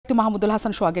একটু মাহমুদুল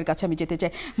হাসান সোহাগের কাছে আমি যেতে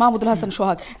চাই। মাহমুদুল হাসান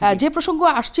সোহাগ, যে প্রসঙ্গ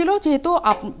আসছিল যেহেতু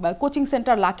কোচিং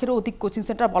সেন্টার লাখেরও অধিক কোচিং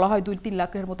সেন্টার, বলা হয় 2-3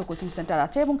 লাখের মতো কোচিং সেন্টার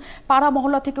আছে এবং পাড়া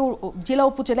মহল্লা থেকেও জেলা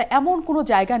উপজেলা এমন কোনো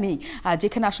জায়গা নেই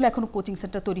যেখানে আসলে এখনো কোচিং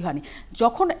সেন্টার তৈরি হয়নি।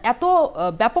 যখন এত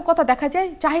ব্যাপকতা দেখা যায়,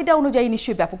 চাহিদা অনুযায়ী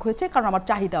নিশ্চয়ই ব্যাপক হয়েছে, কারণ আমার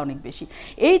চাহিদা অনেক বেশি।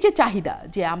 এই যে চাহিদা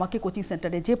যে আমাকে কোচিং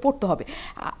সেন্টারে যে পড়তে হবে,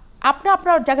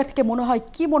 আপনার জায়গা থেকে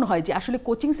মনে হয় যে আসলে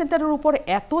কোচিং সেন্টারের উপর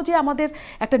এত যে আমাদের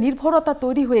একটা নির্ভরতা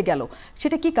তৈরি হয়ে গেল,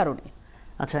 সেটা কি কারণে?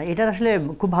 আচ্ছা, এটার আসলে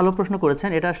খুব ভালো প্রশ্ন করেছেন।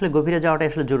 এটা আসলে গভীরে যাওয়াটা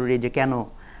আসলে জরুরি, যে কেন।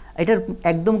 এটার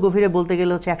একদম গভীরে বলতে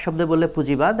গেলে হচ্ছে, এক শব্দে বললে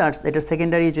পুঁজিবাদ। আর এটার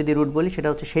সেকেন্ডারি যদি রুট বলি, সেটা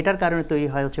হচ্ছে সেটার কারণে তৈরি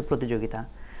হয় হচ্ছে প্রতিযোগিতা।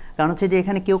 কারণ হচ্ছে যে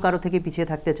এখানে কেউ কারো থেকে পিছিয়ে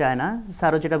থাকতে চায় না।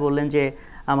 স্যারও যেটা বললেন যে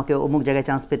আমাকে অমুক জায়গায়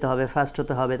চান্স পেতে হবে, ফার্স্ট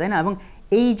হতে হবে, তাই না? এবং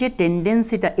এই যে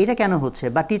টেন্ডেন্সিটা, এটা কেন হচ্ছে?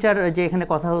 বা টিচার যে এখানে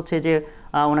কথা হচ্ছে যে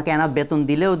ওনাকে এনাফ বেতন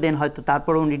দিলেও দেন হয়তো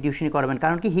তারপরে উনি টিউশনি করবেন,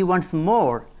 কারণ কি হি ওয়ান্টস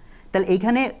মোর। তাহলে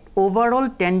এইখানে ওভারঅল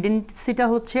টেন্ডেন্সিটা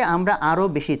হচ্ছে আমরা আরও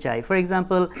বেশি চাই। ফর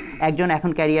এক্সাম্পল, একজন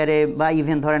এখন ক্যারিয়ারে বা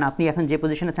ইভেন ধরেন আপনি এখন যে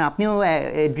পজিশনে আছেন, আপনিও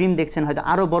ড্রিম দেখছেন হয়তো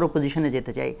আরও বড় পজিশনে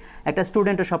যেতে চাই। একটা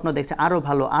স্টুডেন্টের স্বপ্ন দেখছে আরও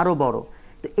ভালো, আরও বড়।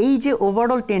 তো এই যে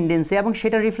ওভারঅল টেন্ডেন্সি, এবং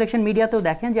সেটা রিফ্লেকশন মিডিয়াতেও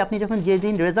দেখেন যে আপনি যখন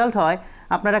যেদিন রেজাল্ট হয়,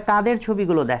 আপনারা কাদের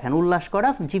ছবিগুলো দেখেন? উল্লাস করা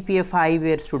GPA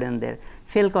 5-এর স্টুডেন্টদের,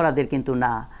 ফেল করাদের কিন্তু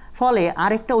না। ফলে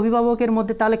আরেকটা অভিভাবকের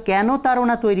মধ্যে তাহলে কেন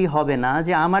তাড়না তৈরি হবে না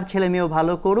যে আমার ছেলে মেয়েও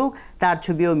ভালো করুক, তার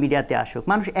ছবিও মিডিয়াতে আসুক?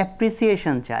 মানুষ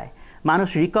অ্যাপ্রিসিয়েশন চায়, মানুষ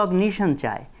রিকগনিশন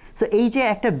চায়। সো এই যে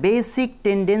একটা বেসিক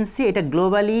টেন্ডেন্সি, এটা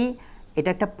গ্লোবালি এটা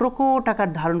একটা প্রকট আকার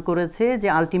ধারণ করেছে যে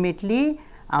আলটিমেটলি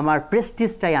আমার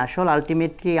প্রেস্টিজটাই আসল,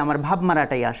 আলটিমেটলি আমার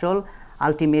ভাবমারাটাই আসল,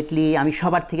 আলটিমেটলি আমি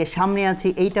সবার থেকে সামনে আছি,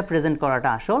 এইটা প্রেজেন্ট করাটা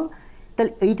আসল।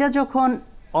 তাহলে এইটা যখন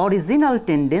অরিজিনাল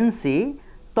টেন্ডেন্সি,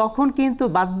 তখন কিন্তু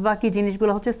বাদবাকি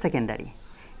জিনিসগুলো হচ্ছে সেকেন্ডারি।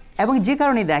 এবং যে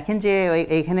কারণে দেখেন যে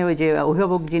এইখানে ওই যে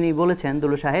অভিভাবক যিনি বলেছেন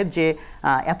দুলু সাহেব, যে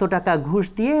এত টাকা ঘুষ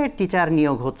দিয়ে টিচার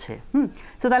নিয়োগ হচ্ছে।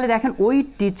 সো তাহলে দেখেন, ওই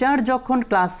টিচার যখন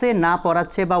ক্লাসে না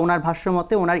পড়াচ্ছে বা ওনার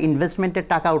ভাষ্যমতে ওনার ইনভেস্টমেন্টের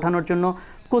টাকা ওঠানোর জন্য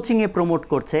কোচিংয়ে প্রমোট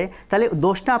করছে, তাহলে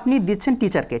দোষটা আপনি দিচ্ছেন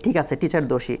টিচারকে, ঠিক আছে, টিচার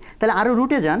দোষী। তাহলে আরও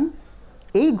রুটে যান,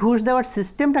 এই ঘুষ দেওয়ার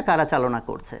সিস্টেমটা কারা চালনা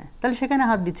করছে? তাহলে সেখানে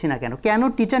হাত দিচ্ছি না কেন? কেন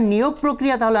টিচার নিয়োগ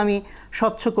প্রক্রিয়া তাহলে আমি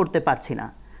স্বচ্ছ করতে পারছি না?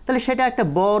 তাহলে সেটা একটা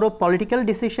বড় পলিটিক্যাল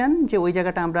ডিসিশন যে ওই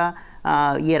জায়গাটা আমরা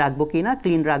রাখবো কি না,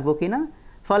 ক্লিন রাখবো কি না।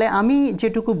 ফলে আমি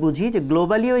যেটুকু বুঝি যে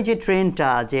গ্লোবালি ওই যে ট্রেন্ডটা,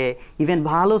 যে ইভেন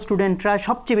ভালো স্টুডেন্টরা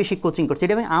সবচেয়ে বেশি কোচিং করছে,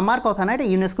 এটা আমার কথা না, এটা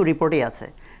ইউনেস্কো রিপোর্টেই আছে।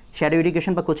 শ্যাডো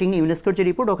এডুকেশন বা কোচিং নিয়ে ইউনেস্কোর যে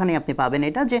রিপোর্ট, ওখানে আপনি পাবেন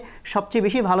এটা, যে সবচেয়ে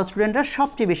বেশি ভালো স্টুডেন্টরা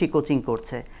সবচেয়ে বেশি কোচিং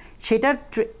করছে। সেটার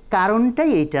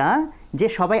কারণটাই এইটা যে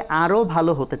সবাই আরও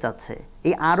ভালো হতে চাচ্ছে।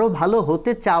 এই আরও ভালো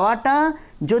হতে চাওয়াটা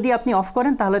যদি আপনি অফ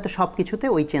করেন, তাহলে তো সব কিছুতে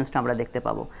ওই চেঞ্জটা আমরা দেখতে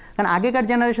পাবো। কারণ আগেকার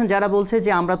জেনারেশন যারা বলছে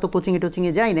যে আমরা তো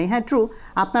কোচিংয়ে যাই নাই, হ্যাঁ ট্রু,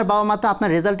 আপনার বাবা মা তো আপনার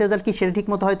রেজাল্ট কি সেটা ঠিক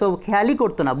মতো হয়তো খেয়ালই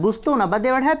করতো না, বুঝতো না, বা দে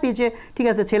আর হ্যাপি যে ঠিক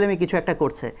আছে ছেলে মেয়ে কিছু একটা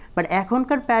করছে। বাট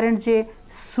এখনকার প্যারেন্ট যে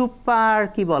সুপার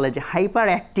কি বলে, যে হাইপার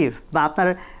অ্যাক্টিভ, বা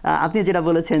আপনি যেটা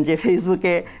বলেছেন যে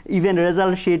ফেসবুকে ইভেন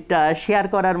রেজাল্ট শিটটা শেয়ার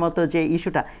করার মতো যে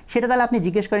ইস্যুটা, সেটা তাহলে আপনি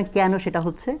জিজ্ঞেস করেন কেন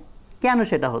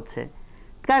সেটা হচ্ছে?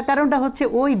 কারণটা হচ্ছে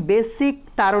ওই বেসিক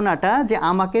তাড়নাটা যে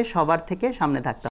আমাকে সবার থেকে সামনে থাকতে